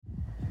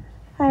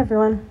Hi,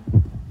 everyone.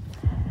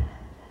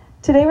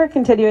 Today we're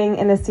continuing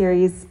in a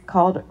series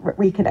called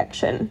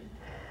Reconnection.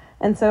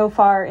 And so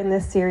far in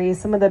this series,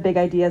 some of the big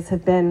ideas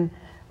have been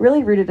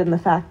really rooted in the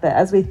fact that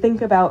as we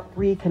think about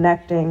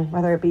reconnecting,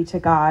 whether it be to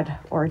God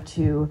or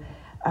to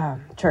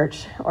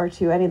church or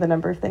to any of the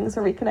number of things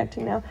we're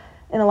reconnecting now,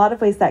 in a lot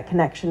of ways that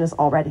connection is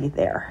already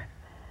there.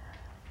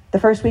 The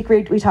first week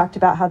we talked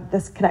about how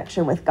this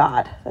connection with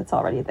God that's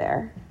already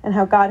there, and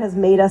how God has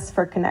made us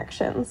for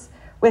connections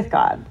with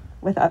God,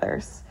 with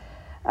others,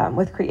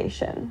 with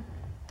creation.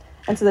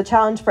 And so the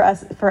challenge for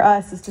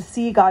us is to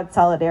see God's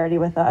solidarity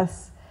with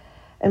us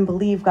and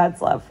believe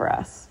God's love for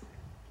us.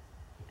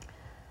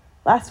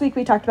 Last week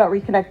we talked about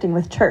reconnecting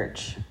with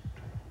church.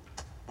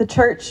 The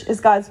church is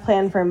God's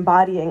plan for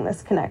embodying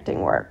this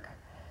connecting work,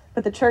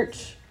 but the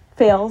church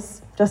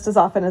fails just as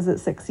often as it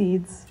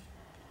succeeds.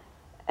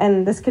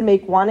 And this can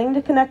make wanting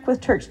to connect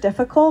with church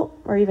difficult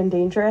or even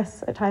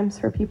dangerous at times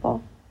for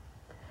people.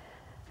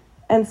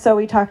 And so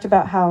we talked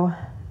about how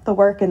the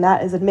work in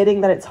that is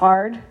admitting that it's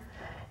hard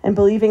and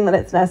believing that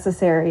it's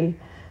necessary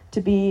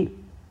to be,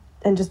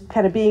 and just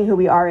kind of being who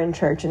we are in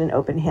church in an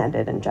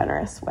open-handed and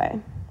generous way.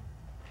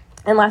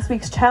 And last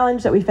week's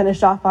challenge that we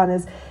finished off on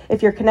is,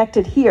 if you're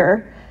connected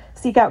here,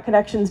 seek out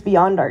connections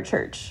beyond our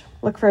church.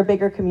 Look for a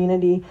bigger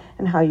community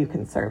and how you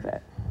can serve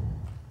it.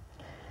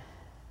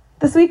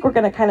 This week, we're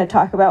going to kind of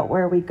talk about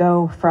where we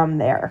go from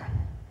there.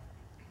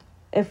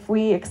 If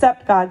we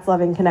accept God's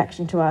loving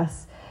connection to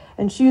us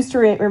and choose to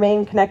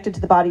remain connected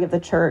to the body of the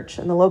church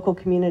and the local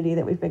community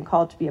that we've been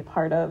called to be a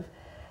part of,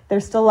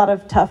 there's still a lot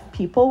of tough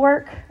people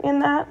work in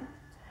that.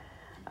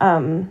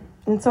 And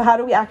so how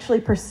do we actually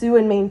pursue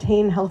and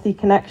maintain healthy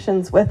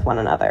connections with one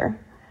another?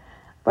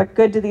 What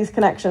good do these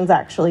connections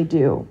actually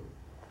do?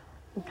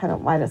 And kind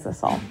of why does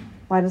this all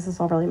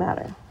really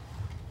matter?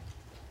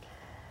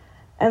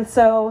 And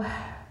so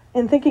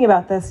in thinking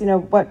about this,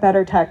 what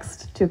better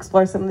text to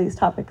explore some of these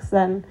topics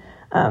than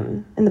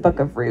in the book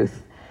of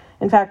Ruth.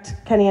 In fact,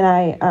 Kenny and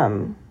I,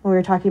 when we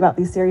were talking about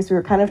these series, we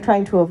were kind of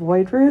trying to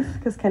avoid Ruth,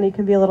 because Kenny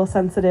can be a little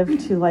sensitive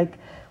to,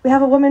 we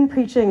have a woman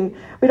preaching.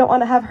 We don't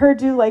want to have her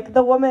do,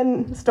 the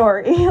woman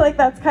story.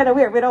 That's kind of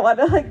weird. We don't want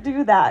to,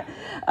 do that.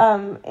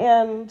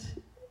 And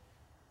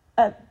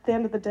at the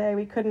end of the day,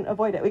 we couldn't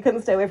avoid it. We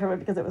couldn't stay away from it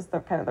because it was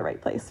kind of the right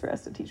place for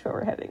us to teach where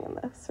we're heading in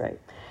this, right?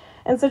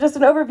 And so just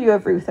an overview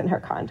of Ruth and her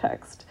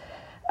context.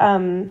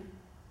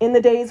 In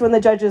the days when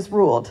the judges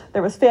ruled,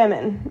 there was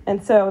famine.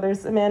 And so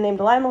there's a man named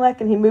Elimelech,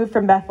 and he moved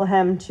from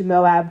Bethlehem to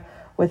Moab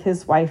with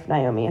his wife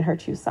Naomi and her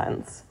 2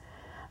 sons.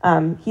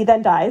 He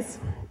then dies,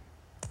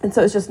 and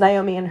so it's just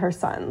Naomi and her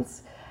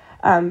sons.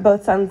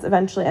 Both sons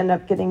eventually end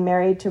up getting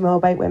married to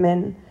Moabite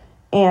women,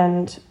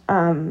 and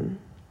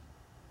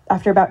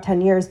after about 10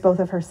 years, both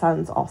of her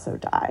sons also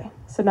die.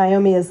 So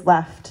Naomi is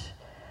left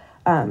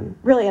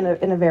really in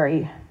a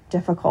very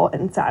difficult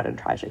and sad and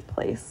tragic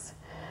place.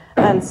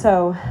 And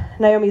so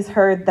Naomi's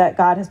heard that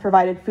God has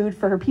provided food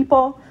for her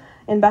people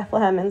in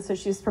Bethlehem, and so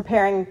she's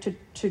preparing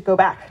to go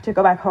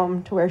back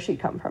home to where she'd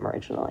come from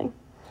originally.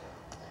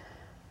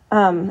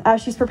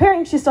 As she's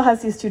preparing, she still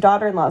has these 2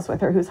 daughter-in-laws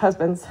with her whose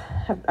husbands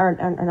are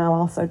now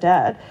also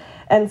dead.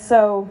 And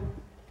so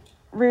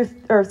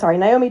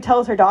Naomi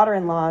tells her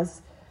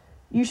daughter-in-laws,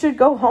 you should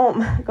go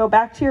home, go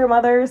back to your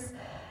mothers,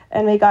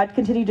 and may God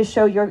continue to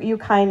show you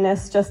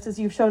kindness just as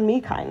you've shown me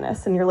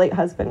kindness and your late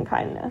husband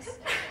kindness.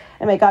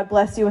 And may God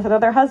bless you with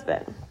another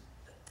husband.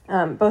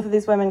 Both of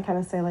these women kind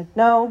of say,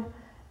 no,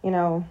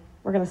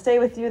 we're going to stay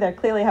with you. They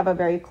clearly have a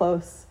very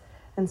close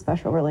and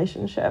special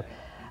relationship.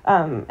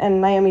 And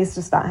Naomi's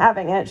just not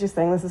having it. She's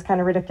saying, this is kind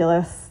of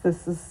ridiculous.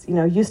 This is,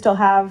 you still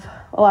have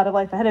a lot of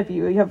life ahead of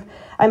you.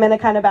 I'm in a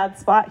kind of bad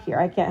spot here.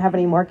 I can't have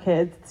any more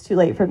kids. It's too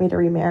late for me to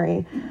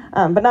remarry.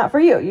 But not for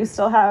you. You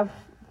still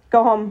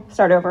go home,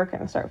 start over,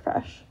 kind of start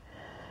fresh.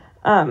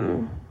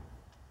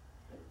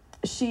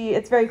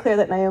 It's very clear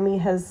that Naomi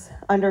has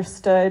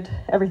understood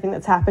everything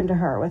that's happened to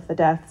her with the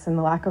deaths and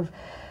the lack of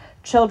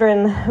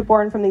children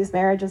born from these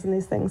marriages and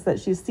these things that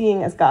she's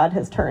seeing as God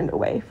has turned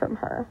away from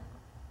her.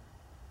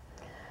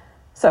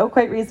 So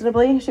quite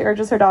reasonably, she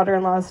urges her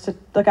daughter-in-laws to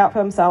look out for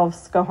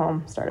themselves, go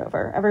home, start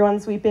over.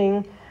 Everyone's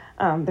weeping.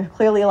 There's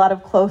clearly a lot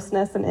of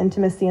closeness and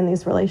intimacy in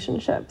these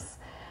relationships.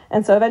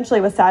 And so eventually,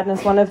 with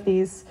sadness, one of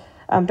these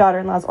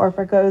daughter-in-laws,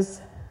 Orpah,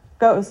 goes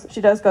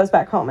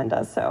back home and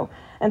does so.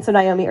 And so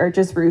Naomi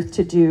urges Ruth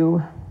to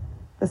do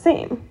the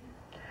same.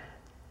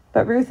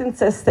 But Ruth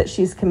insists that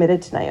she's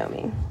committed to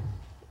Naomi.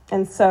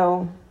 And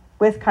so,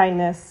 with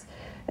kindness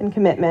and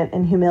commitment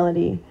and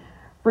humility,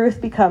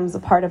 Ruth becomes a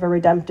part of a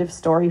redemptive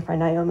story for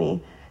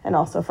Naomi and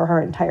also for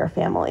her entire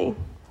family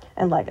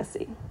and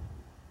legacy.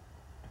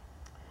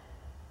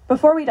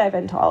 Before we dive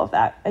into all of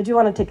that, I do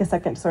want to take a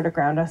second to sort of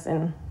ground us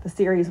in the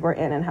series we're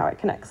in and how it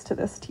connects to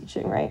this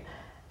teaching, right?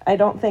 I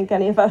don't think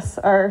any of us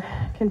are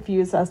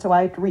confused as to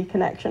why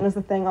reconnection is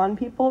a thing on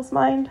people's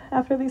mind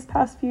after these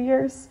past few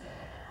years.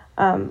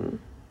 And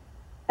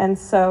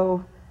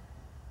so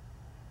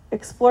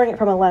exploring it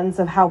from a lens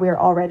of how we're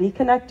already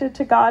connected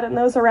to God and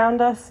those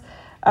around us,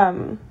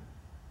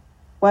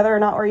 whether or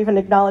not we're even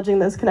acknowledging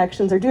those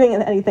connections or doing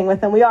anything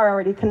with them, we are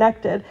already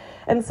connected.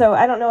 And so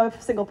I don't know if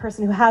a single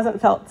person who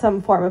hasn't felt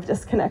some form of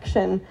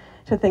disconnection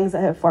to things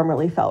that have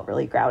formerly felt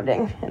really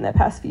grounding in the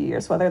past few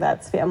years, whether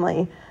that's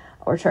family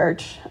or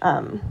church,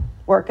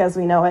 work as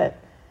we know it,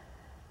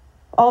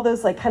 all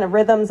those like kind of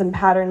rhythms and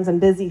patterns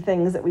and busy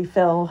things that we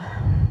fill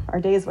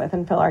our days with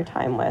and fill our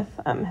time with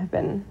have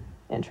been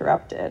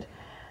interrupted.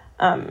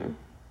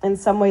 In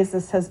some ways,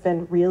 this has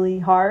been really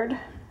hard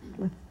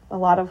with a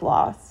lot of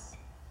loss.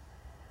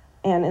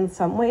 And in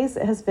some ways,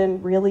 it has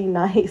been really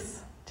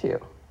nice, too.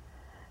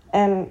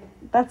 And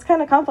that's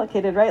kind of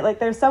complicated, right? Like,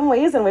 there's some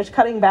ways in which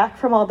cutting back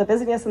from all the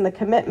busyness and the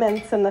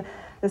commitments and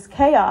this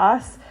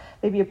chaos,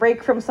 maybe a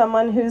break from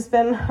someone who's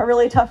been a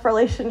really tough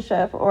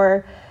relationship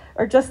or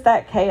just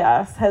that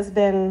chaos has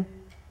been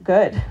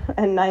good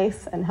and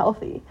nice and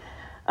healthy.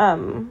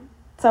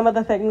 Some of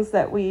the things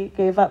that we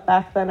gave up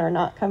back then are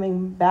not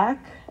coming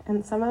back,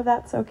 and some of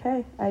that's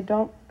okay. I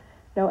don't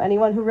know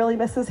anyone who really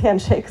misses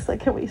handshakes.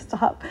 Like, can we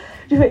stop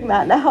doing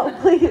that now,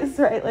 please?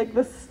 Right? Like,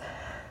 this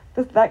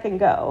that can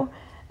go.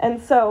 And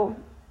so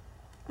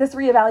this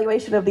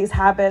reevaluation of these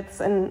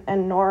habits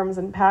and norms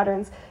and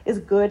patterns is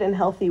good and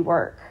healthy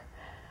work.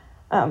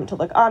 To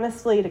look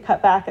honestly, to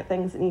cut back at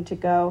things that need to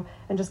go,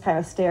 and just kind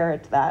of stare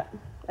at that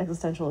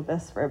existential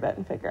abyss for a bit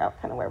and figure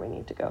out kind of where we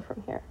need to go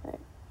from here, right?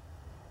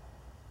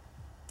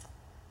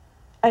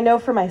 I know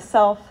for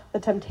myself, the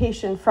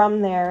temptation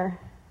from there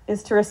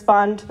is to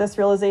respond to this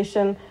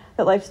realization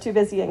that life's too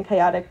busy and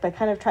chaotic by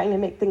kind of trying to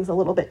make things a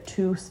little bit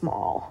too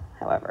small,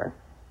 however.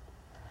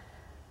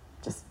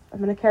 I'm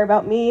going to care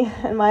about me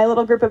and my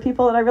little group of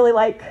people that I really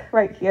like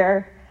right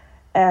here,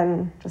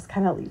 and just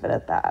kind of leave it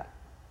at that.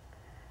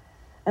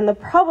 And the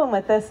problem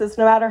with this is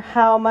no matter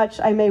how much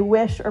I may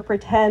wish or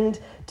pretend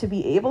to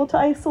be able to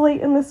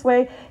isolate in this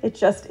way, it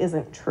just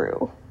isn't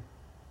true.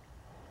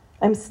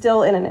 I'm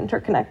still in an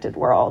interconnected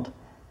world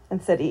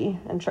and city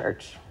and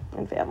church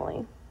and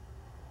family.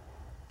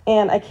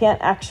 And I can't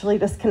actually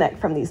disconnect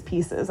from these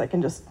pieces. I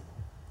can just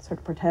sort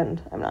of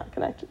pretend I'm not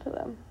connected to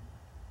them.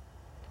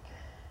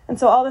 And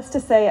so all this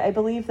to say, I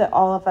believe that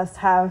all of us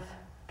have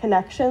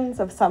connections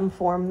of some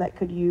form that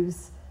could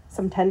use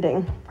some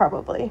tending,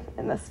 probably,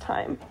 in this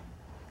time.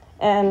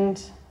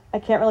 And I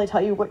can't really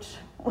tell you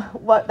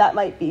what that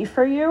might be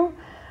for you.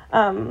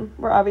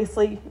 We're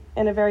obviously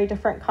in a very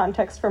different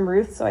context from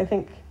Ruth, so I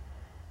think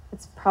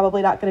it's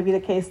probably not going to be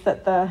the case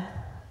that the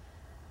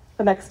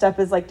next step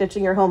is like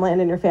ditching your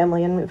homeland and your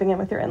family and moving in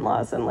with your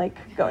in-laws and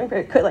like going for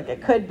it.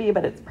 It could be,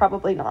 but it's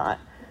probably not.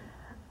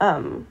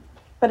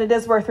 But it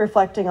is worth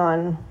reflecting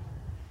on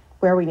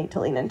where we need to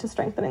lean into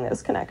strengthening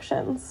those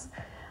connections,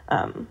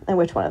 and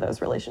which one of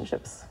those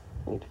relationships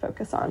we need to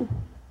focus on.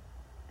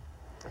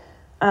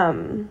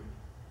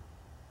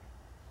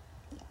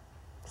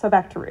 So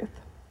back to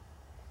Ruth.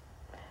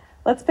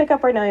 Let's pick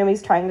up where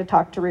Naomi's trying to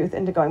talk to Ruth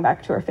into going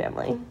back to her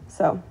family.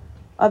 So,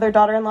 other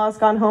daughter-in-law's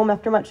gone home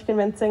after much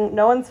convincing.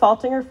 No one's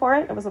faulting her for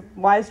it. It was a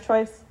wise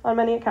choice on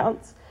many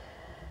accounts.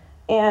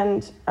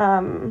 And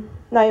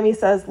Naomi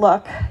says,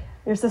 look,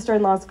 your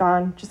sister-in-law's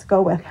gone. Just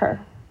go with her.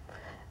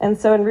 And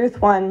so in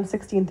Ruth 1,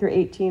 16 through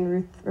 18,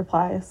 Ruth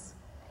replies,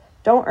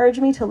 don't urge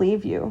me to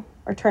leave you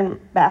or turn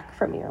back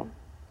from you.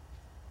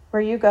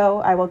 Where you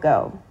go, I will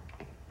go.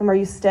 And where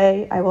you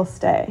stay, I will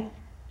stay.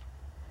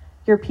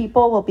 Your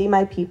people will be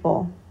my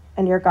people,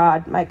 and your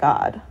God, my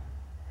God.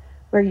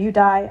 Where you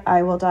die,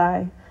 I will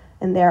die,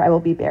 and there I will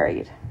be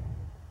buried.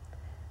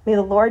 May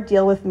the Lord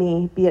deal with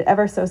me, be it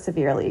ever so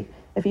severely,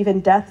 if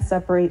even death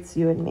separates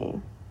you and me.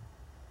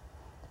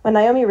 When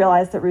Naomi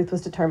realized that Ruth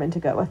was determined to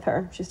go with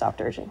her, she stopped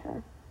urging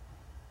her.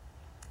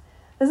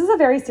 This is a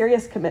very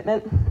serious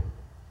commitment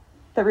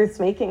that Ruth's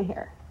making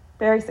here.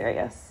 Very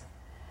serious.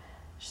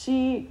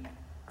 She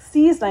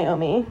sees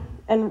Naomi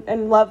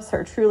and loves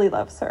her, truly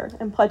loves her,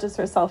 and pledges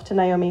herself to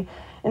Naomi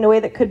in a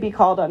way that could be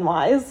called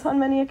unwise on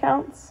many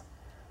accounts.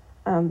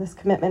 This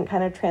commitment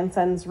kind of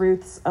transcends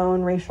Ruth's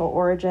own racial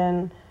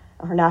origin,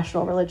 her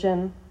national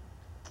religion,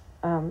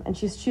 and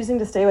she's choosing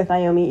to stay with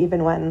Naomi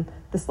even when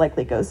this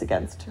likely goes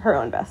against her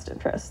own best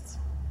interests.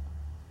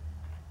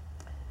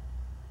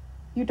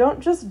 You don't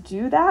just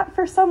do that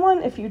for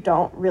someone if you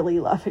don't really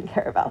love and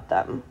care about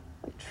them,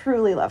 like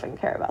truly love and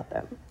care about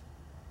them.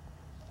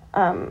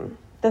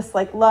 This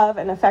like love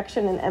and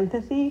affection and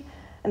empathy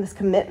and this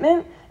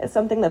commitment is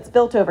something that's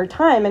built over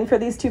time. And for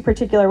these two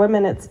particular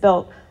women, it's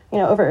built,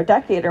 over a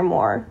decade or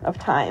more of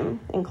time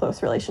in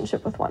close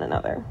relationship with one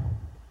another.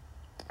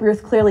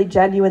 Ruth clearly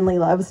genuinely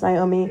loves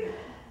Naomi,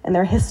 and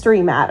their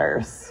history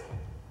matters.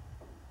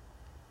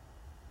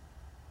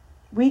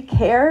 We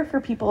care for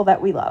people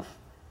that we love.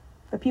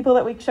 The people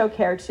that we show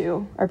care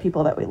to are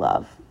people that we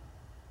love.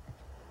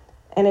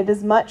 And it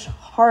is much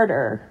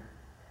harder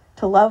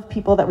to love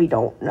people that we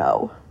don't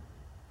know.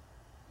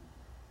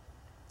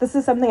 This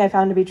is something I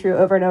found to be true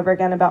over and over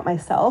again about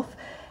myself,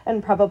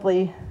 and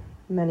probably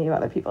many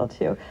other people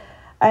too.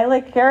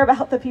 I care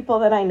about the people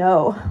that I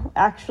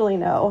actually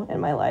know in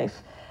my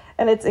life.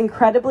 And it's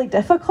incredibly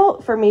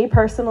difficult for me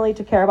personally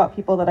to care about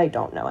people that I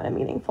don't know in a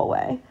meaningful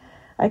way.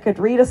 I could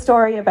read a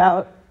story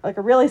about like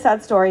a really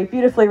sad story,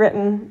 beautifully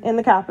written in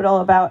the Capitol,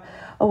 about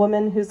a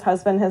woman whose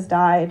husband has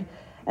died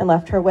and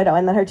left her widow,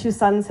 and then her 2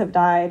 sons have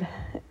died,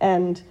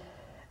 and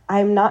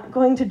I'm not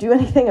going to do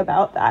anything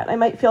about that. I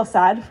might feel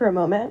sad for a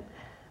moment,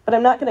 but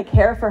I'm not going to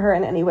care for her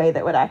in any way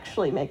that would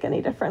actually make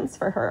any difference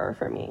for her or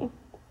for me.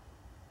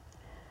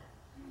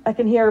 I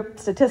can hear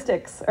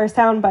statistics or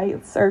sound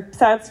bites or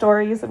sad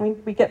stories,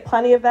 and we get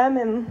plenty of them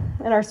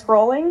in our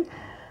scrolling.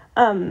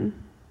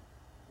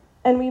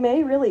 And we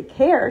may really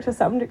care to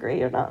some degree.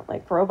 You're not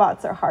like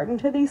robots are hardened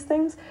to these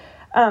things.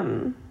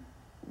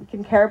 We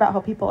can care about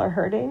how people are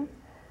hurting.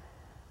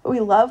 But we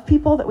love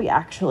people that we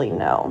actually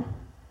know.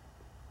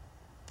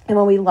 And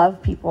when we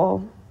love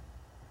people,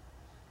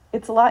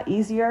 it's a lot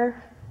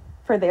easier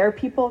for their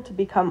people to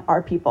become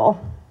our people,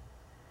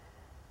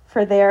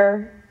 for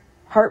their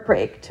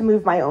heartbreak to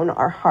move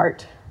our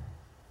heart,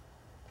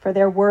 for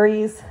their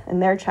worries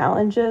and their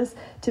challenges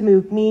to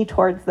move me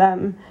towards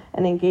them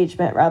and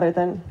engagement rather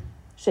than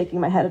shaking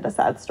my head at a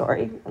sad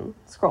story and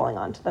scrolling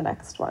on to the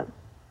next one.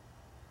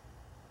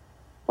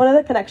 One of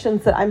the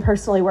connections that I'm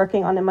personally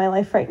working on in my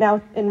life right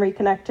now in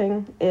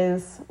reconnecting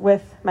is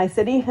with my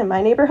city and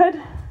my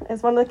neighborhood.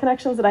 Is one of the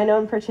connections that I know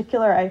in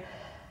particular I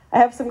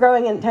have some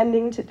growing and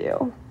tending to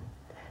do.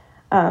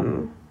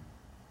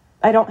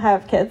 I don't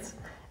have kids,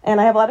 and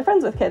I have a lot of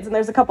friends with kids, and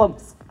there's a couple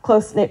of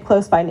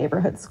close by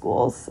neighborhood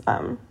schools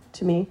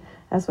to me,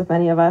 as with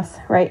many of us,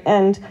 right?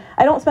 And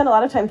I don't spend a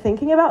lot of time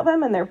thinking about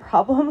them and their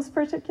problems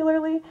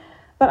particularly,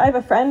 but I have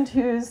a friend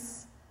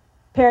who's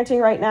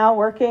parenting right now,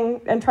 working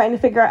and trying to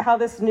figure out how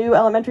this new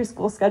elementary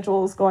school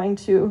schedule is going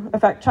to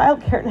affect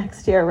childcare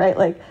next year, right?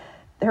 Like,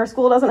 her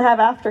school doesn't have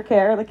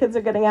aftercare, the kids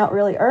are getting out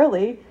really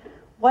early.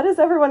 What is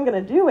everyone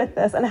going to do with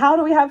this? And how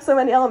do we have so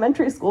many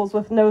elementary schools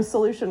with no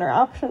solution or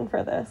option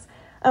for this?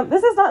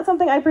 This is not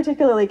something I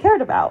particularly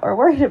cared about or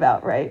worried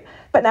about, right?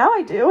 But now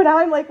I do. Now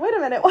I'm like, wait a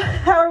minute,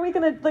 what are we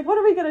going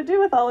to do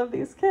with all of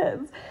these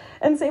kids?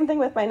 And same thing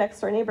with my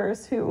next door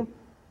neighbors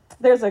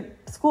there's a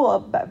school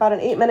about an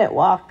 8-minute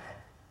walk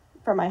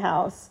from my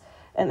house,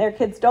 and their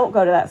kids don't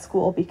go to that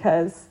school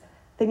because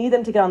they need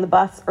them to get on the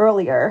bus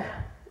earlier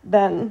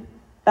than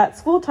that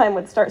school time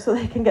would start so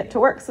they can get to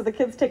work. So the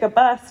kids take a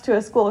bus to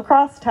a school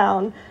across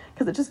town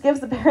because it just gives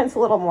the parents a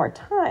little more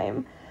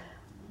time.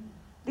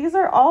 These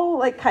are all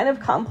like kind of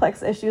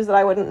complex issues that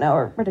I wouldn't know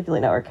or particularly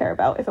know or care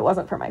about if it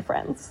wasn't for my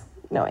friends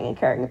knowing and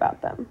caring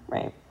about them,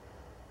 right?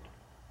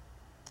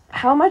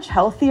 How much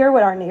healthier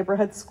would our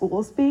neighborhood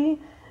schools be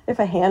if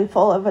a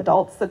handful of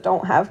adults that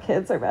don't have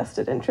kids or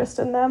vested interest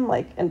in them,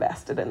 like,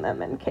 invested in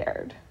them and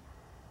cared,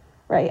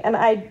 right? And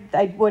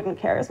I wouldn't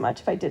care as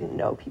much if I didn't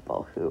know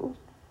people who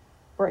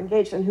were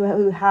engaged and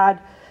who had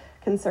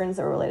concerns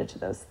that were related to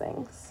those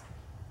things.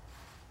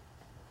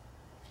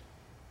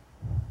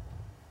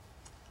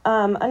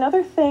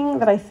 Another thing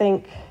that I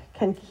think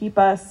can keep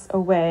us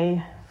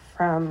away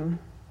from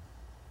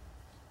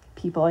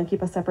people and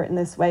keep us separate in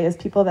this way is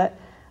people that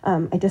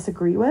I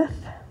disagree with.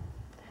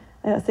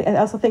 I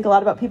also think a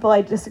lot about people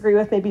I disagree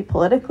with, maybe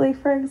politically,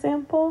 for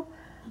example.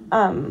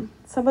 Some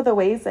of the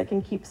ways I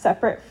can keep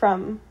separate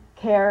from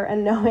care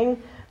and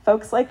knowing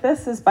folks like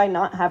this is by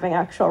not having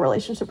actual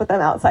relationship with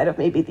them outside of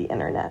maybe the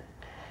internet.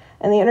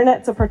 And the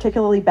internet's a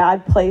particularly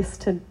bad place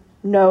to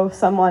know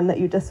someone that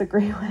you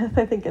disagree with.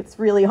 I think it's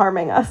really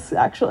harming us,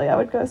 actually, I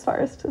would go as far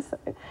as to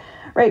say,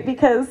 right?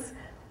 Because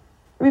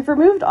we've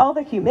removed all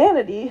the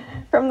humanity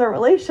from the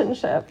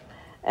relationship,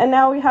 and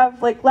now we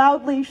have like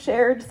loudly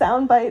shared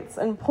sound bites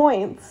and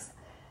points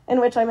in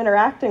which I'm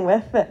interacting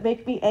with that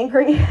make me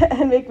angry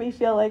and make me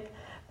feel like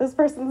this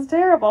person's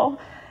terrible.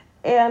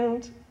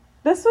 And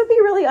this would be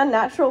really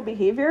unnatural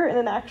behavior in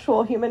an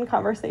actual human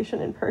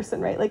conversation in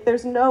person, right? Like,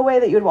 there's no way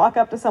that you would walk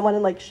up to someone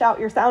and like shout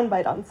your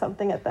soundbite on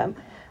something at them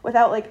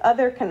without like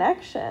other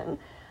connection.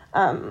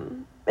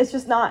 It's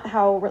just not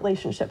how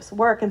relationships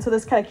work. And so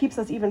this kind of keeps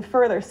us even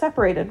further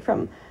separated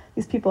from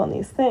these people and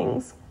these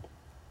things.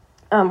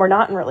 We're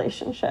not in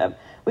relationship.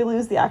 We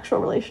lose the actual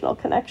relational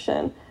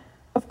connection.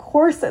 Of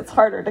course, it's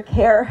harder to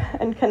care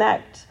and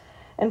connect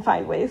and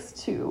find ways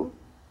to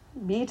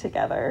be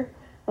together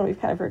when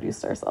we've kind of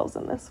reduced ourselves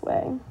in this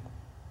way.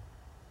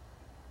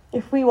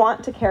 If we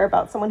want to care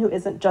about someone who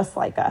isn't just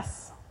like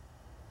us,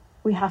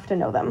 we have to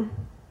know them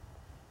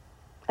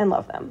and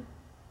love them.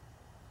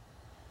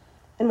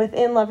 And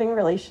within loving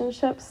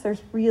relationships,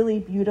 there's really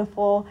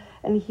beautiful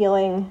and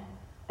healing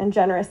and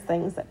generous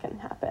things that can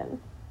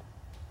happen.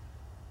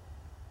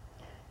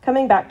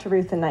 Coming back to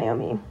Ruth and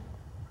Naomi.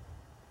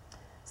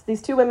 So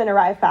these two women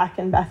arrive back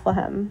in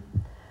Bethlehem,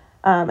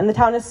 and the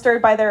town is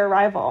stirred by their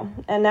arrival.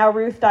 And now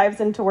Ruth dives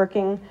into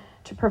working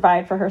to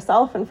provide for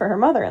herself and for her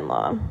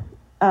mother-in-law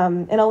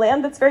in a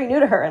land that's very new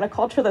to her, in a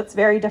culture that's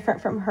very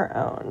different from her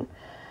own.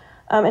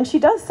 And she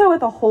does so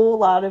with a whole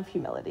lot of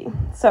humility.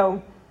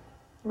 So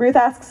Ruth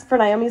asks for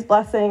Naomi's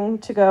blessing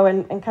to go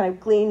and kind of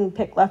glean and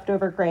pick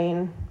leftover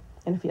grain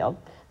in a field.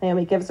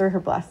 Naomi gives her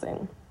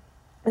blessing.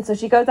 And so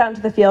she goes out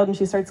into the field and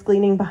she starts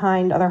gleaning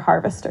behind other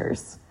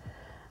harvesters.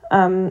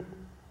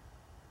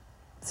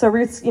 So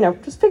Ruth's,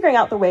 just figuring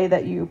out the way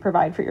that you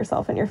provide for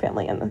yourself and your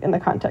family in the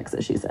context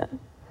that she's in.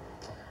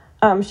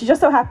 She just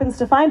so happens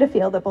to find a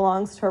field that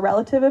belongs to a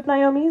relative of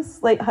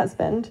Naomi's late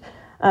husband,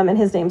 and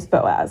his name's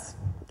Boaz.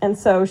 And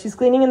so she's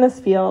gleaning in this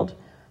field.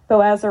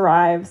 Boaz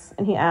arrives,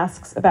 and he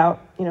asks about,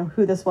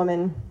 who this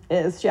woman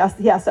is. He asks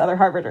the other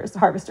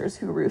harvesters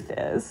who Ruth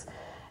is.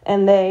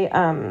 And they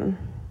kind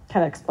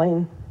of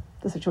explain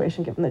the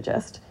situation, give them the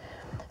gist.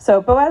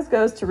 So Boaz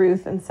goes to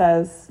Ruth and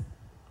says,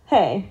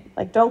 hey,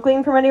 don't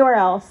glean from anywhere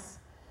else.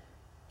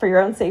 For your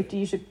own safety,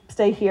 you should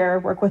stay here,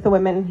 work with the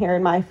women here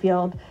in my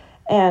field,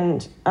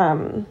 and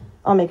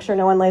I'll make sure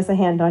no one lays a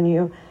hand on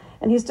you.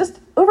 And he's just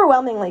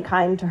overwhelmingly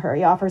kind to her.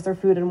 He offers her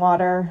food and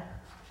water.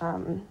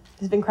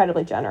 He's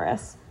incredibly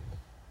generous.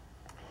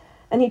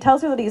 And he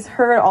tells her that he's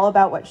heard all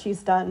about what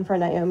she's done for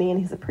Naomi, and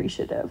he's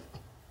appreciative.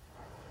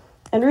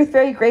 And Ruth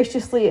very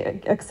graciously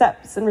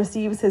accepts and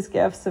receives his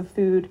gifts of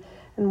food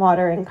and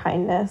water and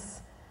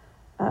kindness,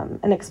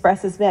 and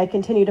expresses, may I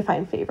continue to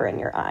find favor in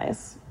your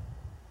eyes.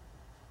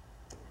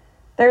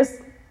 There's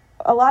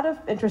a lot of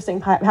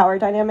interesting power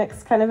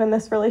dynamics kind of in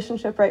this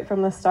relationship right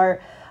from the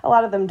start. A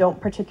lot of them don't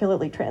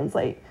particularly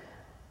translate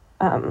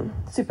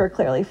super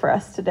clearly for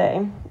us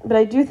today. But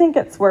I do think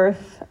it's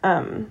worth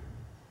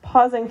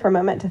pausing for a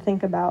moment to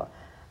think about.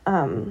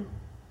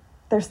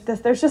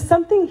 There's just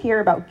something here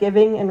about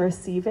giving and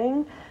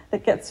receiving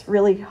that gets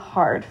really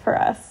hard for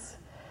us.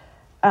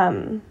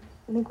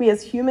 I think we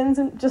as humans,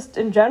 just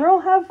in general,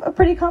 have a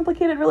pretty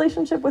complicated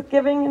relationship with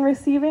giving and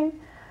receiving.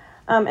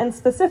 And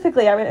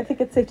specifically, I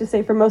think it's safe to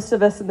say for most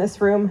of us in this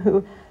room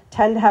who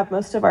tend to have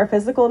most of our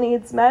physical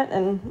needs met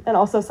and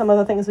also some of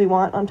the things we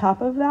want on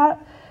top of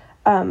that,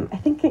 I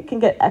think it can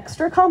get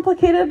extra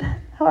complicated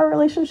how our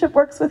relationship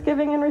works with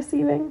giving and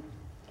receiving.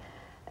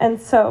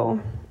 And so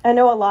I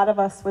know a lot of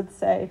us would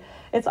say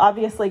it's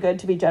obviously good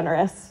to be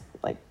generous,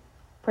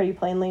 pretty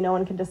plainly, no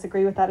one can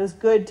disagree with that. It's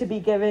good to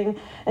be giving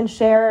and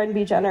share and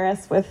be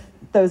generous with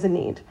those in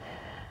need.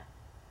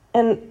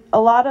 And a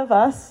lot of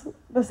us,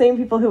 the same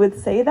people who would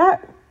say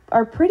that,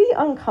 are pretty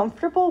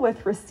uncomfortable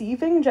with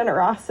receiving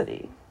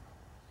generosity.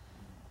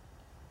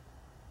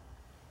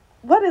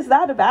 What is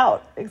that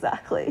about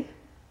exactly?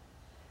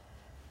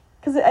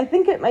 Because I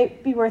think it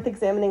might be worth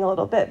examining a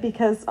little bit,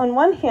 because on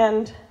one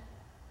hand,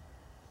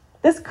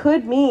 this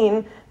could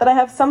mean that I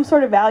have some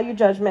sort of value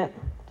judgment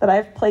that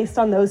I've placed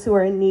on those who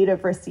are in need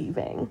of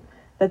receiving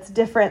that's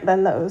different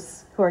than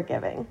those who are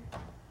giving.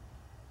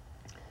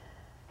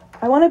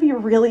 I want to be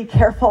really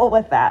careful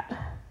with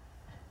that.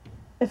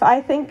 If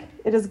I think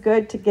it is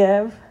good to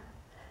give,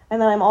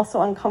 and then I'm also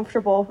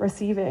uncomfortable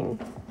receiving,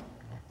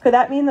 could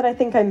that mean that I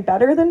think I'm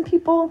better than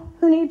people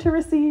who need to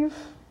receive?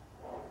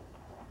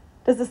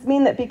 Does this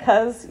mean that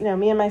because,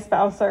 me and my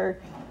spouse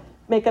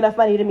make enough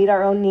money to meet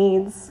our own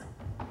needs,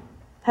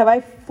 have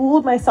I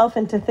fooled myself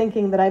into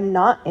thinking that I'm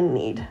not in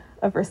need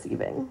of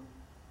receiving?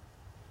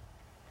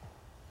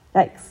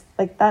 Yikes.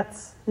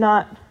 That's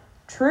not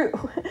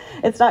true.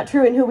 It's not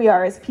true in who we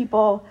are as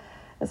people.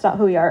 It's not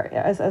who we are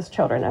as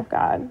children of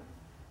God.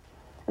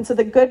 And so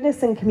the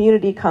goodness in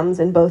community comes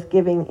in both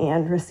giving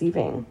and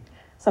receiving,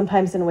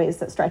 sometimes in ways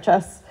that stretch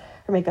us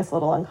or make us a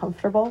little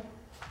uncomfortable.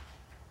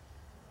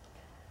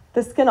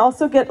 This can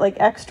also get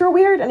extra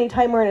weird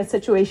anytime we're in a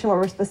situation where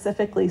we're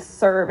specifically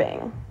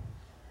serving.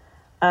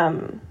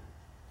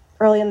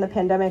 Early in the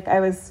pandemic, I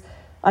was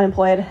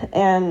unemployed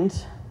and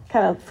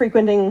kind of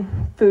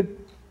frequenting food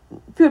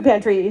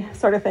pantry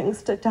sort of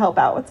things to help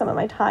out with some of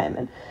my time.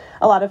 And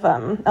a lot of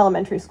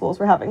elementary schools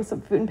were having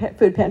some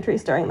food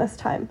pantries during this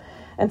time.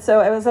 And so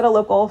I was at a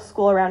local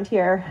school around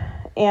here,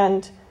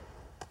 and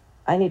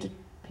I need to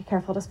be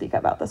careful to speak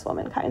about this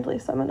woman kindly,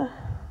 so I'm going to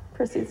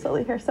proceed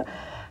slowly here. So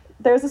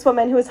there was this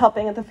woman who was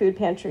helping at the food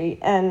pantry,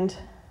 and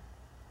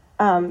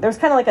there was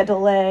kind of a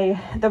delay.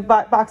 The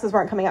boxes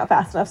weren't coming out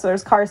fast enough, so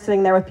there's cars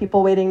sitting there with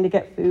people waiting to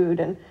get food,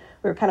 and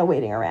we were kind of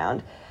waiting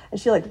around. And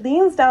she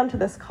leans down to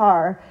this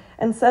car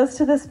and says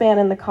to this man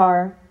in the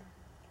car,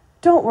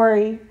 "Don't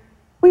worry,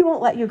 we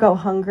won't let you go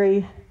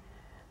hungry.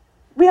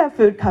 We have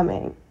food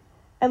coming."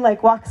 And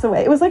walks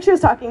away. It was like she was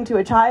talking to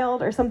a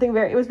child or something.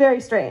 It was very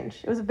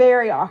strange. It was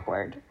very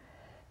awkward.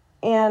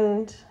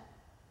 And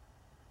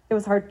it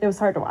was hard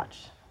to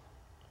watch.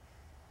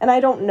 And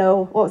I don't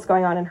know what was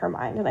going on in her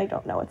mind, and I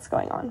don't know what's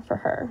going on for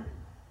her.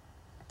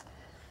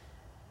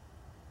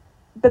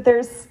 But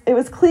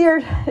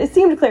it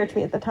seemed clear to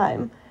me at the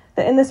time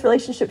that in this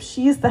relationship,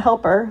 she's the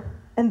helper,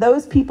 and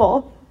those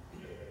people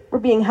were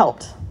being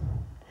helped.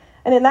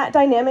 And in that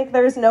dynamic,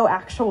 there's no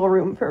actual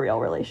room for real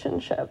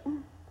relationship.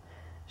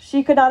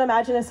 She could not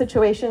imagine a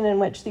situation in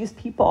which these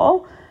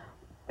people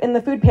in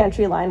the food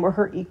pantry line were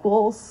her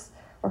equals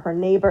or her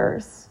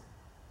neighbors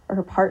or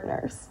her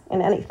partners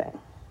in anything.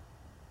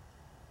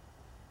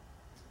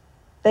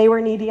 They were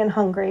needy and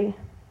hungry.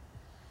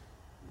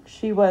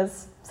 She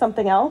was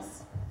something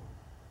else.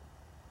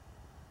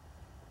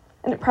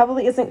 And it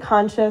probably isn't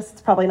conscious,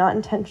 it's probably not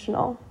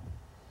intentional.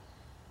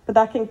 But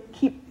that can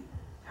keep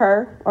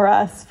her or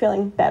us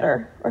feeling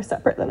better or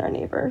separate than our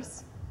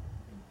neighbors.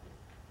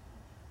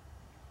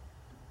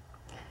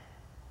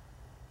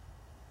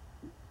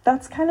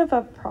 That's kind of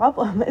a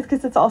problem,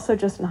 because it's also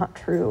just not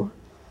true.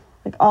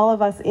 Like all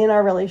of us in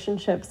our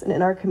relationships and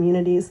in our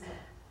communities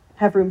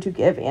have room to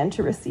give and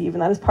to receive,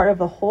 and that is part of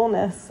the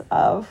wholeness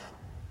of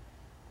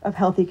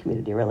healthy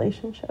community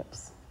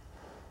relationships.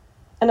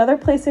 Another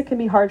place it can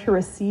be hard to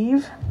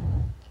receive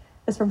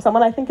is from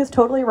someone I think is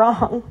totally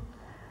wrong.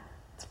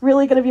 It's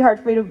really going to be hard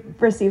for me to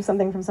receive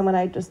something from someone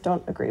I just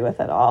don't agree with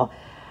at all.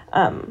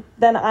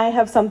 Then I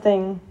have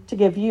something to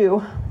give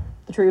you,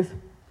 the truth,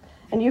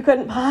 and you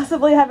couldn't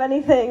possibly have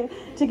anything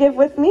to give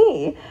with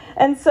me.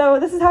 And so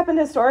this has happened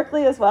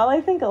historically as well, I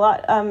think, a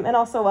lot, and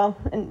also, well,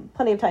 and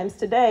plenty of times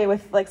today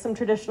with like some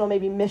traditional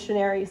maybe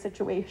missionary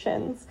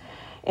situations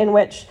in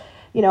which,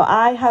 you know,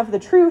 I have the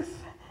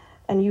truth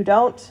and you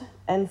don't,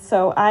 and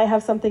so I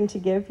have something to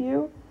give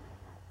you.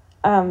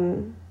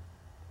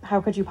 How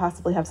could you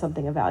possibly have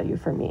something of value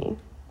for me?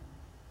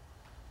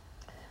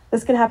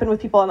 This can happen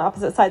with people on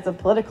opposite sides of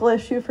political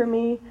issue for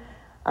me.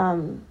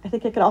 I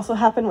think it can also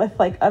happen with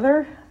like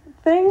other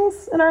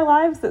things in our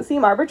lives that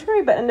seem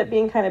arbitrary but end up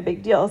being kind of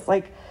big deals,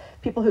 like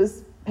people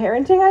whose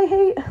parenting I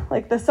hate,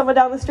 like there's someone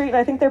down the street and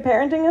I think their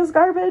parenting is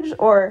garbage,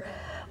 or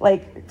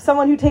like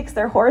someone who takes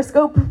their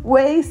horoscope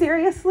way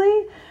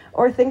seriously,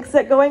 or thinks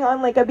that going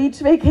on like a beach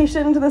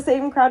vacation to the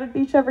same crowded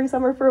beach every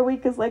summer for a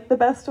week is like the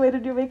best way to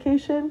do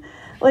vacation.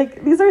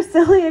 Like these are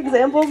silly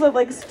examples of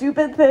like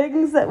stupid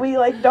things that we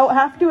like don't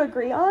have to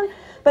agree on,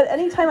 but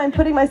anytime I'm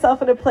putting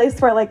myself in a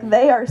place where like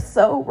they are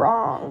so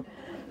wrong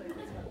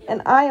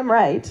and I am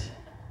right,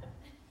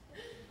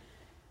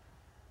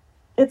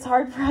 it's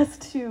hard for us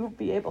to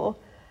be able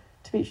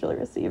to mutually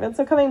receive. And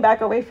so coming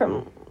back away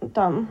from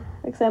dumb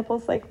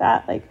examples like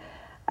that, like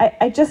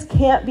I just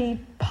can't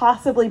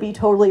possibly be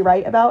totally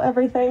right about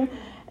everything,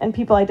 and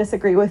people I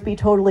disagree with be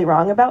totally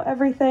wrong about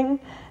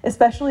everything,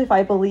 especially if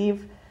I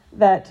believe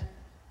that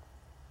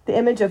the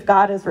image of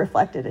God is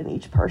reflected in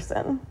each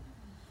person.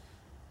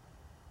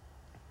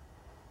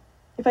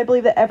 If I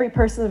believe that every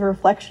person is a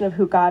reflection of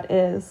who God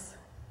is,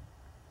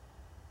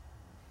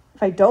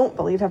 if I don't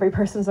believe every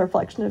person is a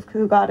reflection of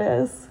who God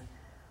is,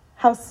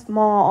 how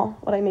small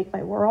would I make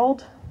my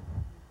world,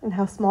 and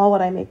how small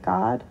would I make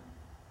God?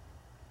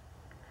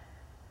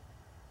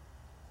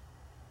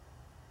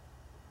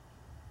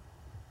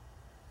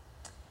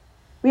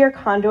 We are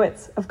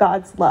conduits of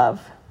God's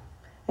love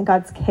and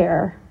God's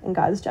care and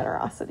God's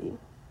generosity.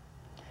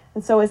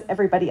 And so is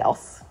everybody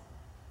else.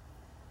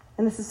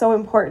 And this is so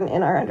important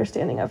in our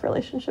understanding of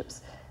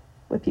relationships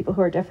with people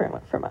who are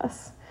different from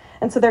us.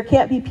 And so there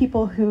can't be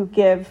people who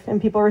give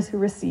and people who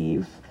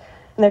receive.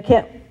 And there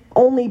can't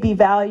only be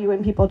value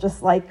in people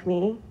just like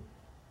me.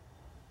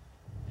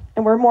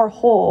 And we're more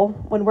whole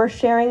when we're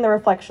sharing the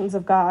reflections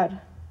of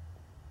God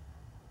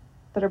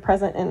that are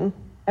present in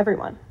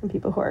everyone, and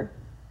people who are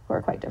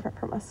quite different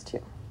from us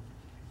too.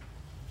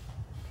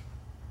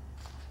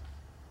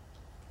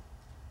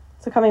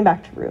 So coming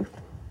back to Ruth.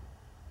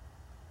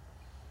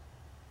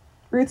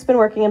 Ruth's been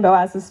working in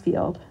Boaz's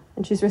field,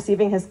 and she's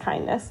receiving his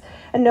kindness.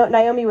 And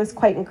Naomi was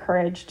quite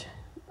encouraged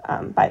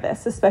by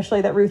this, especially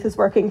that Ruth is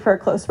working for a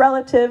close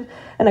relative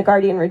and a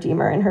guardian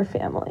redeemer in her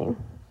family.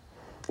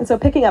 And so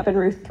picking up in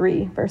Ruth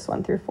 3, verse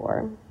 1 through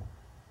 4.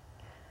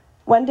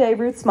 One day,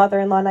 Ruth's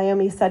mother-in-law,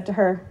 Naomi, said to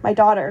her, "My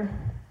daughter,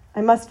 I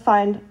must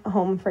find a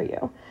home for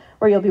you,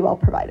 where you'll be well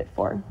provided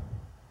for.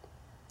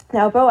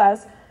 Now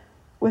Boaz,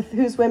 with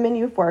whose women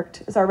you've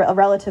worked, is a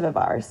relative of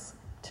ours.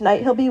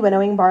 Tonight he'll be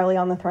winnowing barley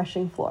on the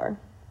threshing floor.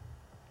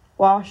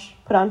 Wash,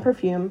 put on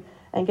perfume,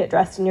 and get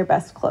dressed in your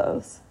best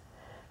clothes.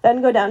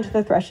 Then go down to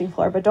the threshing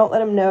floor, but don't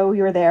let him know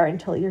you're there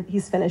until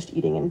he's finished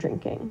eating and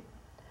drinking.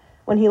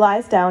 When he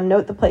lies down,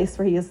 note the place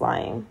where he is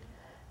lying.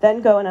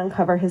 Then go and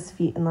uncover his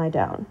feet and lie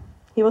down.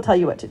 He will tell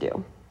you what to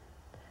do."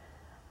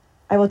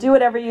 "I will do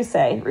whatever you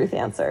say," Ruth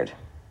answered.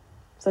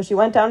 So she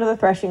went down to the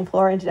threshing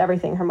floor and did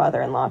everything her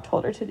mother-in-law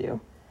told her to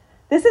do.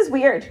 This is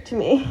weird to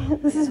me.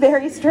 This is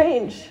very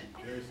strange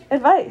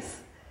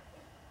advice.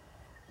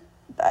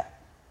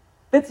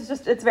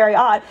 It's very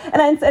odd.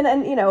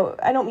 And you know,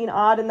 I don't mean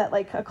odd in that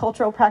like a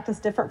cultural practice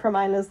different from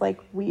mine is like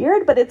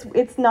weird, but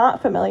it's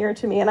not familiar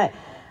to me. And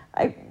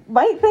I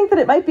might think that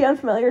it might be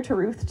unfamiliar to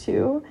Ruth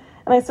too.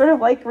 And I sort of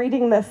like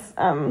reading this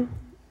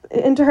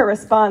into her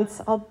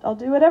response, I'll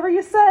do whatever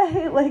you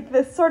say, like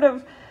this sort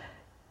of,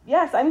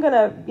 yes, I'm going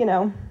to, you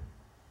know,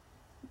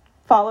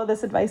 follow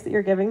this advice that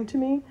you're giving to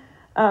me.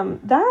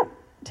 That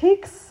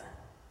takes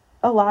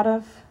a lot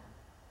of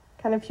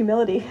kind of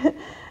humility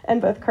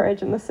and both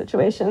courage in this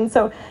situation.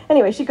 So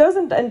anyway, she goes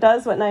and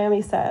does what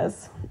Naomi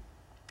says.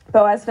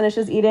 Boaz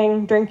finishes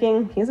eating,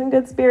 drinking. He's in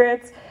good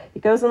spirits. He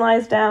goes and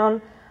lies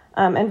down.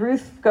 And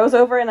Ruth goes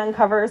over and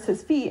uncovers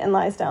his feet and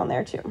lies down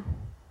there too.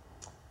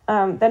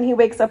 Then he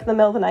wakes up in the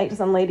middle of the night to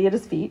some lady at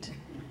his feet.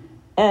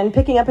 And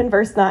picking up in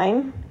verse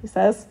 9, he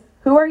says,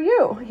 "Who are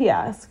you?" he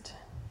asked.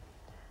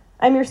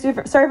 "I'm your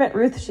servant,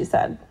 Ruth," she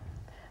said.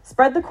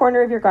 "Spread the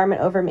corner of your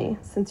garment over me,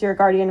 since you're a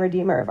guardian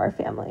redeemer of our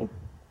family."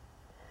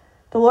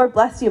 "The Lord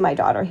bless you, my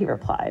daughter," he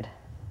replied.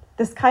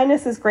 "This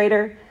kindness is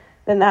greater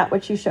than that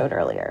which you showed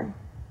earlier.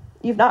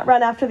 You've not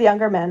run after the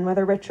younger men,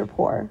 whether rich or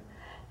poor.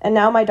 And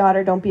now, my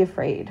daughter, don't be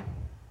afraid.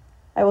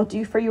 I will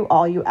do for you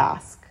all you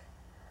ask.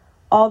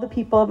 all the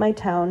people of my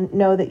town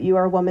know that you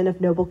are a woman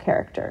of noble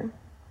character.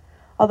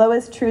 Although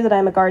it's true that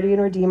I'm a guardian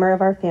redeemer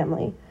of our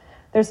family,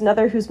 there's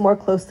another who's more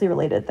closely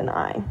related than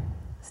I.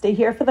 Stay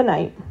here for the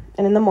night,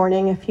 and in the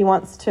morning, if he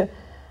wants to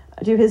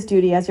do his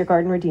duty as your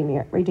guardian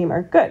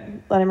redeemer,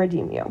 good, let him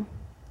redeem you.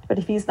 But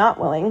if he's not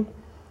willing,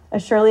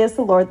 as surely as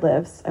the Lord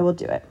lives, I will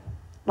do it.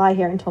 Lie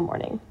here until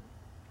morning."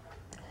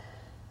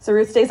 So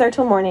Ruth stays there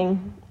till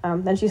morning.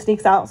 Then she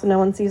sneaks out so no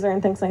one sees her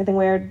and thinks anything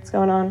weird is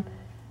going on.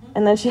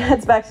 And then she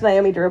heads back to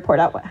Naomi to report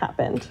out what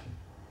happened.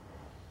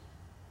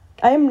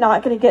 I am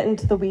not going to get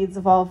into the weeds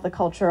of all of the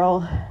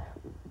cultural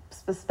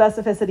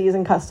specificities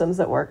and customs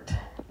that worked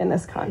in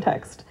this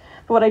context.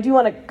 But what I do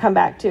want to come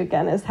back to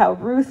again is how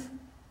Ruth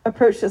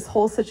approached this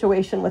whole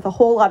situation with a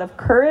whole lot of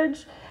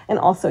courage and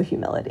also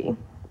humility.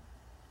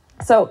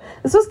 So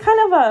this was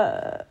kind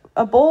of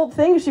a bold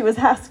thing she was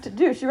asked to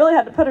do. She really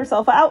had to put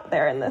herself out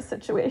there in this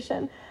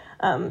situation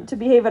to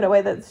behave in a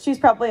way that she's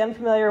probably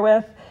unfamiliar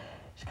with.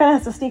 She kind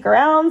of has to sneak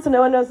around so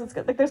no one knows what's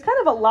good. Like, there's kind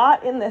of a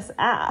lot in this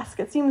ask.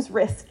 It seems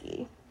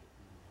risky.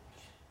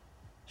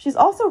 She's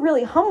also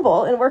really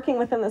humble in working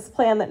within this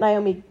plan that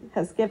Naomi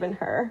has given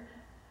her,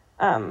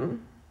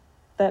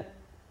 that,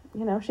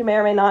 she may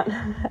or may not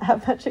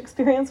have much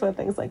experience with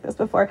things like this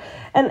before.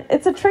 And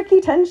it's a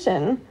tricky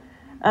tension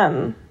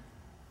when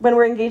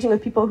we're engaging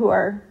with people who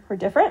are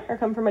different or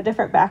come from a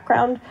different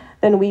background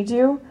than we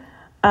do.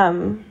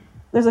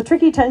 There's a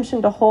tricky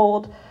tension to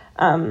hold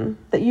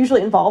that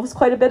usually involves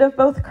quite a bit of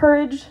both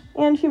courage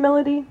and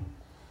humility.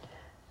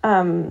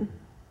 My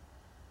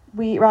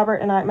husband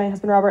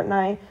Robert and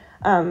I,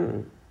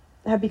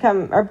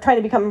 are trying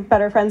to become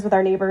better friends with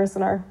our neighbors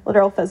in our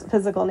literal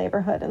physical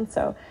neighborhood. And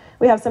so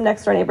we have some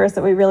next door neighbors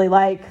that we really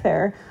like.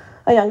 They're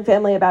a young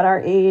family about our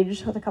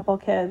age with a couple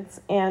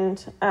kids,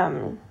 and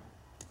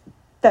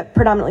that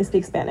predominantly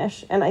speak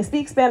Spanish. And I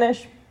speak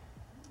Spanish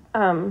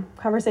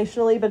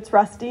conversationally, but it's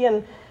rusty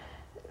and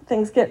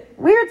things get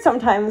weird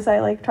sometimes.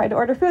 I tried to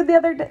order food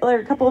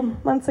a couple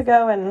of months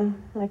ago,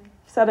 and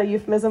said a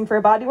euphemism for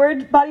a body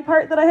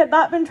part that I had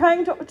not been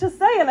trying to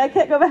say, and I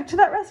can't go back to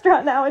that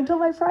restaurant now until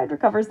my pride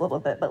recovers a little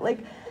bit. But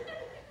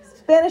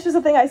Spanish is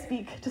a thing I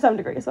speak to some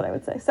degree, is what I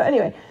would say. So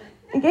anyway,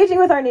 engaging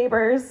with our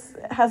neighbors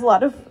has a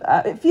lot of,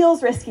 it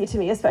feels risky to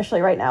me, especially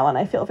right now, and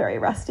I feel very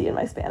rusty in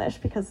my Spanish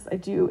because I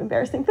do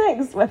embarrassing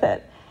things with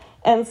it.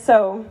 And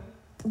so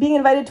being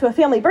invited to a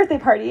family birthday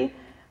party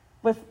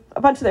with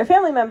a bunch of their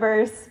family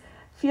members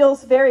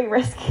feels very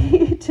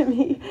risky to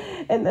me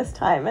in this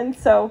time. And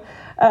so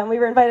we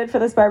were invited for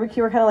this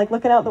barbecue. We're kind of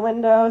looking out the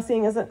window,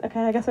 seeing,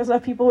 I guess there's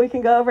enough people we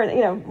can go over,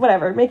 and,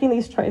 whatever, making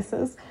these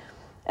choices.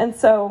 And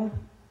so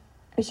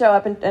we show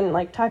up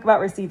and talk about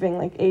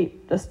receiving,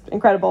 ate just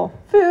incredible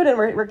food, and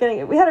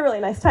we had a really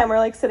nice time.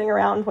 We're sitting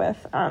around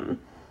with a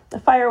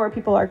fire where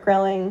people are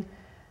grilling,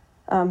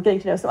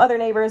 getting to know some other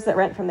neighbors that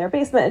rent from their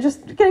basement, and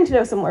just getting to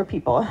know some more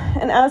people.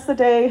 And as the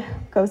day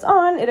goes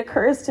on, it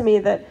occurs to me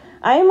that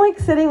I am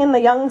sitting in the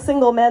young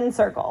single men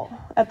circle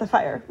at the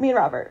fire. Me and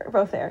Robert are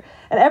both there.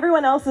 And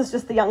everyone else is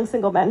just the young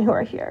single men who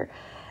are here.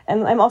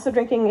 And I'm also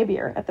drinking a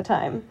beer at the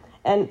time.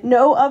 And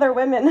no other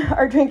women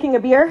are drinking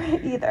a beer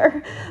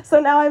either. So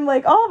now I'm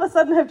all of a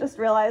sudden have just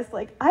realized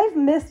I've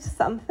missed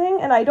something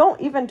and I don't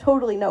even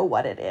totally know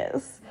what it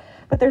is.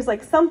 But there's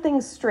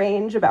something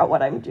strange about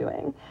what I'm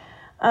doing.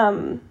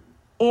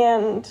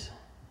 And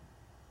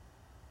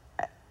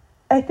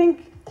I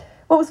think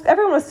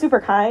everyone was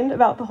super kind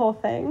about the whole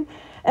thing.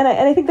 And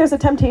I think there's a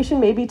temptation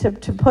maybe to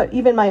put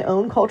even my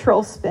own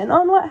cultural spin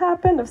on what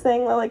happened, of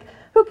saying,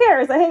 who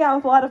cares? I hang out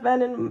with a lot of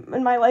men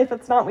in my life.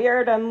 It's not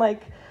weird. And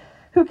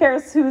who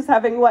cares who's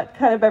having what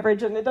kind of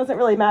beverage? And it doesn't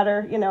really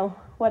matter,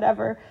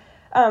 whatever.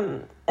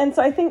 And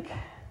so I think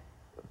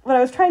what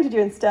I was trying to do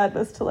instead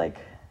was to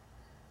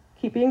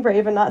keep being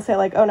brave and not say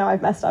oh no,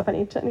 I've messed up. I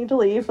need to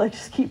leave.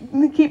 Just keep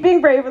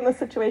being brave in this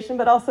situation,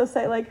 but also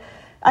say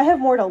I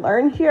have more to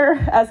learn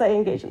here as I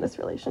engage in this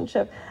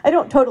relationship. I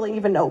don't totally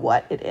even know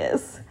what it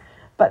is,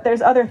 but there's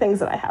other things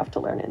that I have to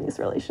learn in these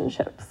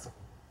relationships.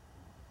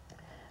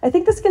 I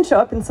think this can show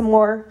up in some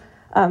more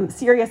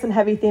serious and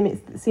heavy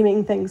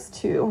seeming things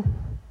too.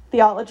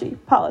 Theology,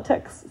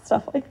 politics,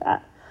 stuff like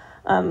that.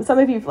 Some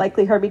of you have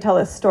likely heard me tell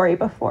this story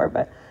before,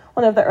 but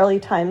one of the early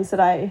times that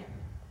I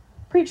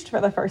preached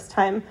for the first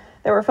time,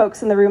 there were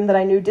folks in the room that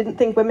I knew didn't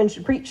think women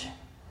should preach.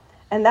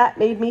 And that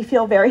made me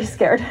feel very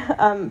scared,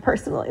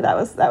 personally. That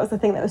was the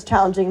thing that was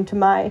challenging to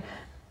my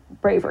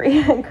bravery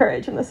and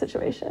courage in the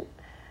situation.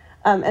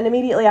 And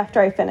immediately after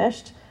I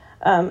finished,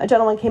 a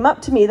gentleman came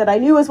up to me that I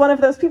knew was one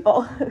of those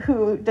people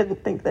who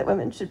didn't think that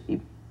women should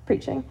be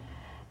preaching,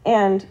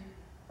 and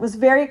was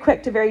very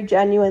quick to very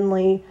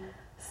genuinely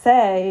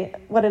say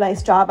what a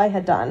nice job I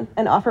had done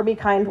and offer me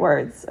kind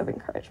words of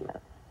encouragement.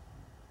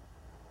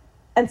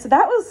 And so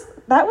that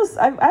was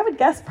I would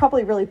guess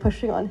probably really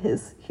pushing on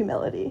his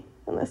humility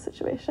in this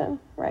situation,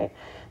 right?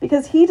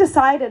 Because he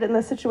decided in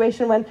this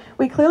situation when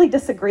we clearly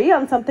disagree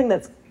on something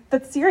that's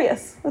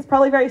serious, that's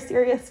probably very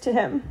serious to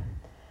him,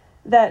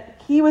 that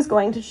he was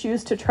going to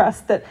choose to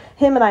trust that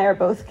him and I are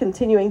both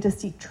continuing to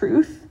seek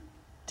truth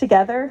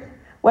together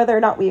whether or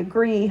not we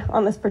agree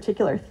on this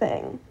particular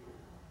thing.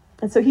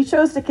 And so he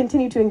chose to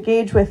continue to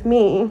engage with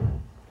me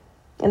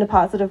in a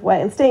positive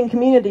way and stay in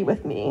community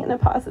with me in a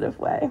positive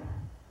way.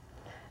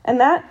 And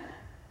that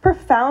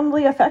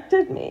profoundly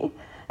affected me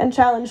and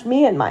challenged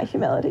me in my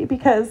humility,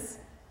 because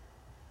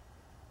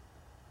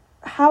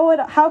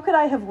how could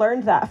I have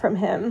learned that from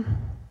him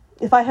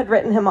if I had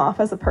written him off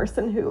as a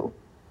person who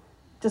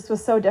just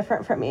was so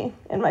different from me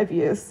in my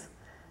views?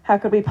 How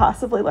could we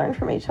possibly learn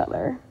from each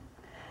other?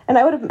 And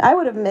I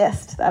would have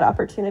missed that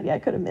opportunity. I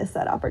could have missed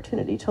that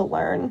opportunity to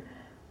learn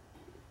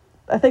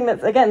a thing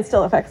that, again,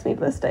 still affects me to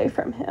this day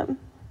from him.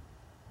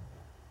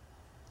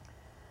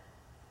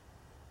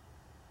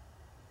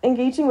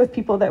 Engaging with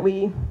people that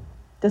we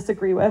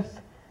disagree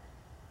with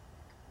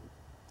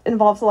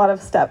involves a lot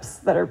of steps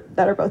that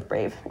are both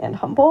brave and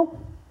humble,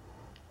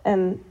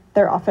 and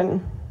they're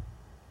often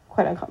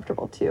quite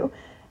uncomfortable too.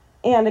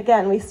 And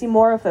again, we see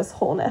more of this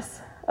wholeness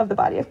of the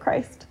body of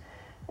Christ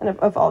and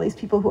of all these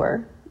people who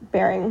are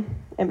bearing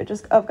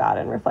images of God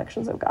and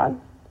reflections of God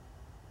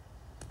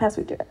as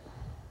we do it.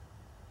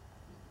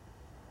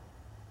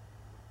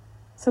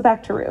 So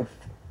back to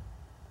Ruth.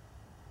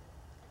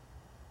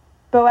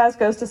 Boaz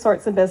goes to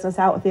sort some business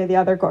out with the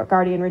other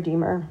guardian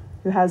redeemer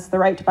who has the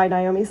right to buy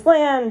Naomi's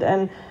land.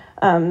 And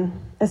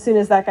as soon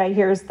as that guy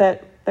hears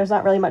that there's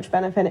not really much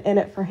benefit in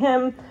it for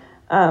him,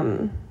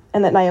 and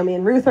that Naomi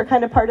and Ruth are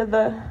kind of part of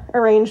the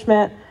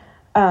arrangement,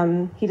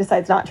 he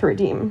decides not to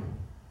redeem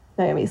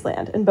Naomi's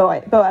land. And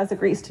Boaz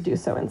agrees to do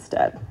so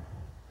instead.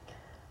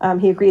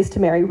 He agrees to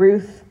marry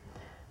Ruth,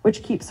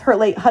 which keeps her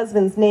late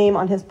husband's name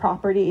on his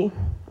property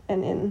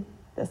and in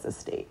this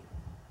estate.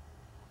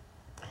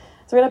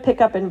 So we're going to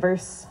pick up in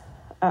verse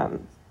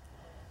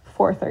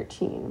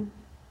 4:13.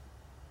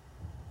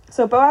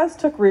 So Boaz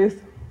took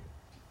Ruth,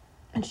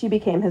 and she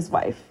became his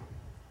wife.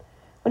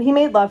 When he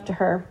made love to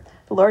her,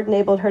 the Lord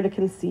enabled her to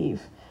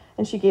conceive,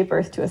 and she gave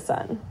birth to a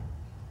son.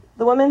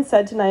 The woman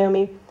said to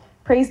Naomi,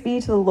 "Praise be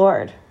to the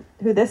Lord,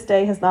 who this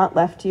day has not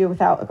left you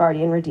without a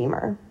guardian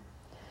redeemer.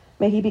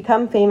 May he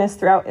become famous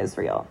throughout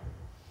Israel.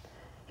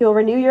 He will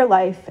renew your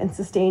life and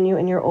sustain you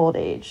in your old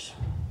age.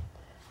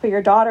 For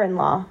your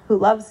daughter-in-law, who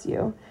loves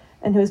you,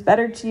 and who is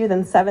better to you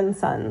than 7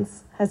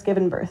 sons, has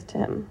given birth to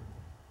him."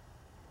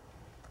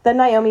 Then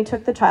Naomi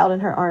took the child in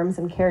her arms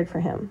and cared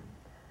for him.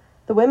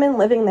 The women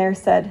living there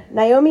said,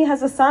 "Naomi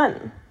has a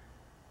son,"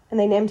 and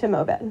they named him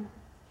Obed.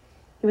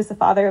 He was the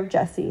father of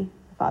Jesse,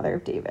 the father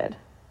of David.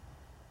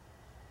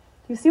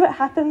 Do you see what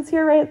happens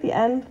here right at the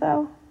end,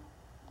 though?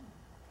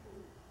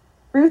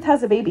 Ruth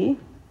has a baby,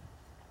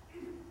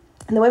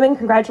 and the women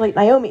congratulate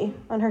Naomi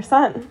on her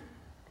son.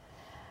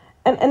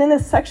 And in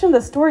this section of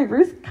the story,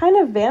 Ruth kind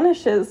of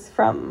vanishes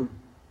from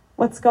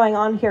what's going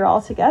on here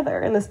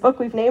altogether. In this book,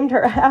 we've named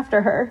her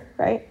after her,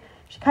 right?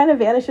 She kind of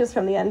vanishes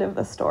from the end of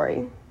the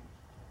story.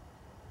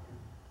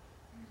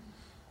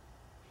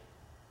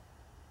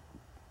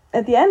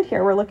 At the end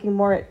here, we're looking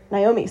more at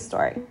Naomi's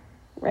story,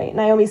 right?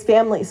 Naomi's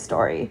family's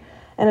story,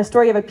 and a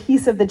story of a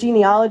piece of the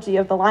genealogy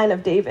of the line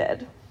of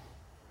David.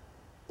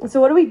 And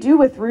so what do we do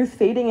with Ruth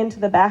fading into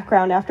the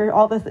background after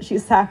all this that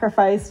she's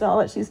sacrificed and all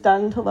that she's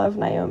done to love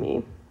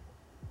Naomi?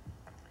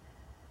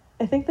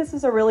 I think this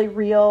is a really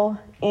real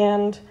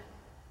and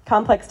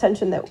complex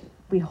tension that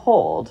we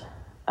hold,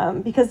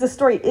 because the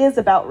story is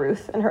about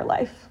Ruth and her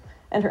life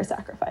and her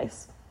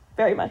sacrifice.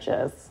 Very much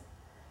is.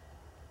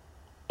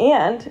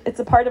 And it's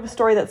a part of a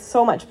story that's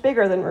so much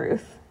bigger than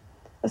Ruth,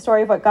 a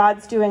story of what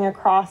God's doing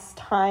across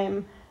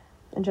time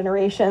and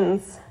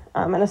generations,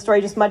 and a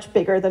story just much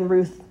bigger than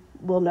Ruth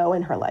will know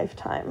in her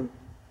lifetime.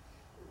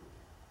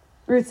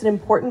 Ruth's an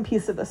important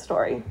piece of the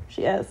story.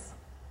 She is.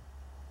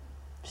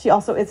 She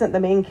also isn't the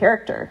main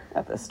character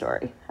of the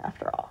story,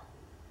 after all.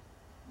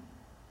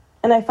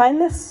 And I find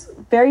this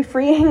very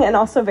freeing and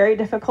also very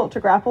difficult to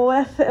grapple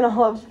with in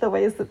all of the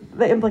ways that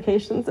the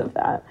implications of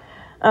that.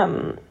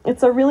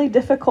 It's a really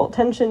difficult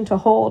tension to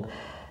hold,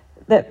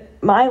 that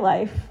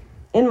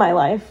in my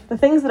life, the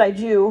things that I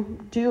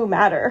do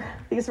matter.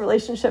 These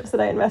relationships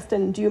that I invest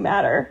in do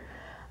matter.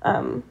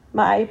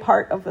 My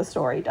part of the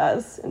story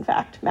does, in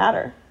fact,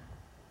 matter.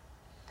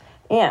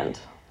 And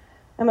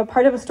I'm a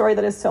part of a story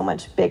that is so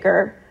much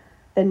bigger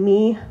than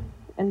me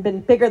and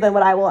been bigger than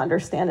what I will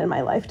understand in my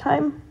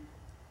lifetime.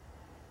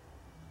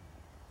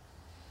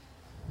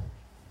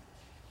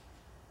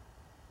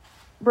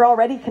 We're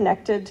already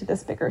connected to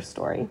this bigger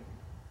story.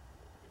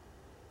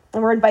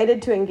 And we're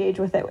invited to engage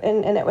with it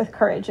in it with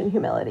courage and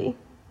humility.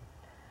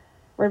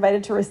 We're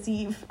invited to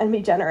receive and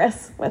be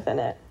generous within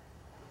it,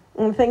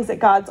 and the things that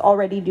God's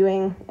already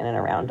doing in and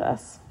around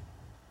us.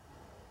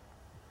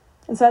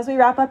 And so as we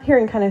wrap up here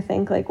and kind of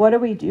think, like, what do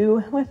we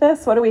do with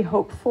this? What do we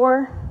hope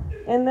for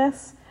in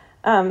this?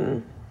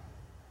 I'm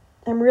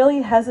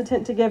really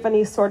hesitant to give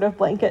any sort of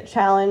blanket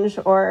challenge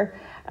or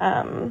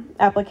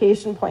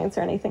application points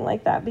or anything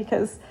like that,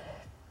 because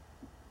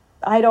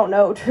I don't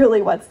know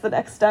truly what's the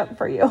next step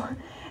for you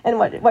and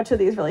which of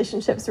these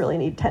relationships really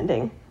need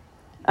tending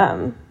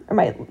or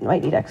might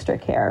need extra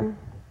care.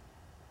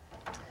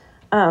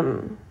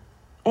 And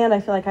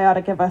I feel like I ought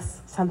to give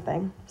us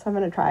something. So I'm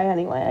going to try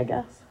anyway, I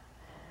guess.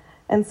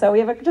 And so we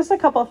have just a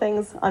couple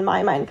things on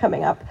my mind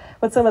coming up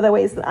with some of the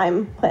ways that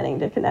I'm planning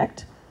to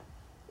connect.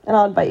 And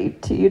I'll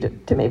invite you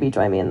to maybe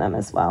join me in them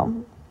as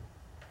well.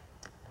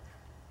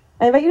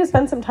 I invite you to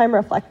spend some time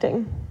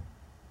reflecting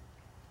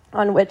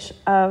on which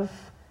of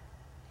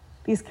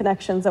these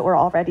connections that we're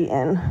already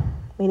in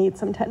may need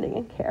some tending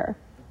and care.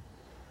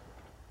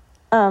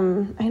 I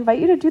invite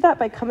you to do that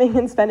by coming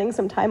and spending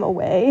some time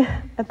away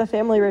at the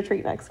family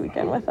retreat next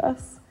weekend with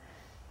us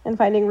and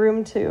finding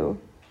room to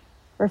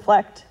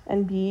reflect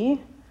and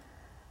be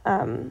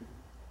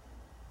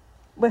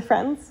with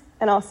friends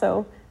and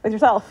also with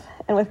yourself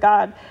and with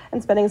God,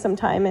 and spending some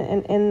time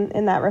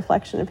in that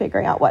reflection and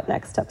figuring out what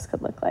next steps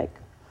could look like.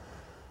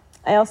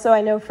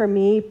 I know for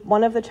me,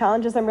 one of the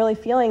challenges I'm really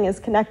feeling is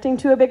connecting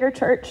to a bigger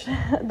church.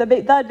 The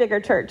bigger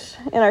church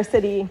in our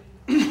city,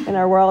 in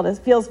our world,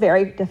 feels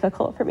very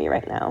difficult for me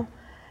right now.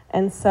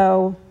 And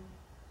so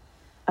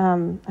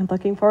I'm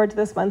looking forward to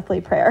this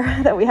monthly prayer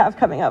that we have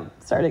coming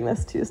up starting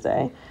this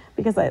Tuesday,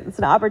 because it's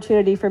an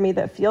opportunity for me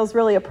that feels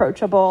really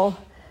approachable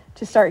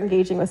to start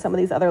engaging with some of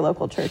these other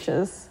local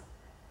churches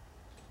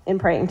in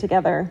praying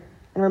together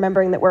and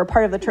remembering that we're a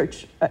part of the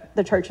church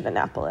in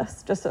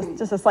Annapolis, just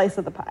a slice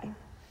of the pie.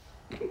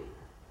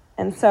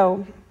 And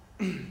so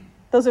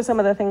those are some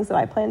of the things that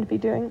I plan to be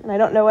doing. And I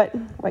don't know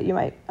what you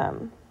might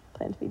plan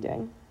to be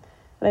doing.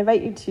 But I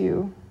invite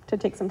you to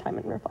take some time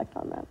and reflect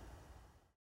on that.